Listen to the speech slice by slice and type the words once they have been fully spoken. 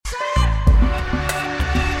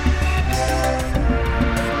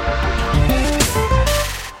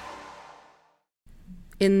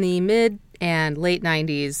In the mid and late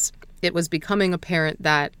 90s, it was becoming apparent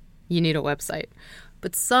that you need a website.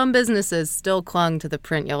 But some businesses still clung to the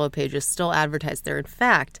print yellow pages, still advertised there. In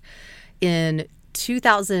fact, in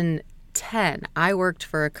 2010, I worked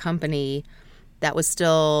for a company that was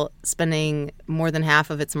still spending more than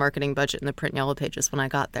half of its marketing budget in the print yellow pages when I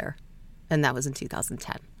got there. And that was in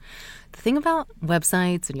 2010. The thing about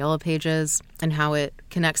websites and yellow pages and how it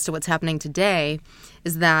connects to what's happening today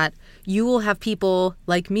is that you will have people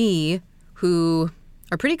like me who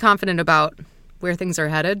are pretty confident about where things are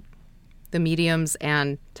headed, the mediums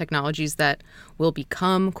and technologies that will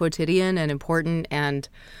become quotidian and important and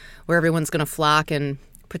where everyone's going to flock and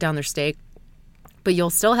put down their stake. But you'll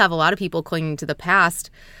still have a lot of people clinging to the past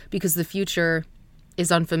because the future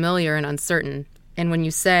is unfamiliar and uncertain. And when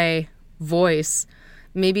you say voice,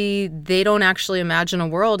 maybe they don't actually imagine a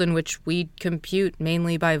world in which we compute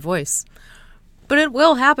mainly by voice. But it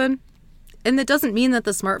will happen. And that doesn't mean that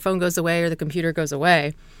the smartphone goes away or the computer goes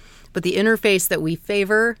away. But the interface that we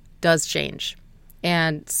favor does change.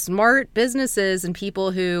 And smart businesses and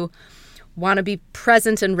people who want to be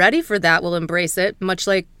present and ready for that will embrace it, much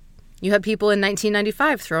like you had people in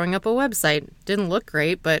 1995 throwing up a website. Didn't look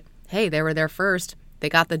great, but hey, they were there first. They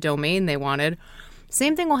got the domain they wanted.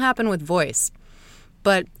 Same thing will happen with voice.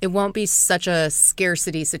 But it won't be such a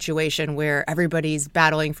scarcity situation where everybody's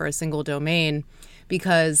battling for a single domain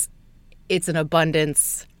because it's an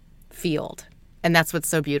abundance field. And that's what's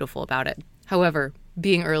so beautiful about it. However,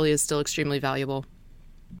 being early is still extremely valuable.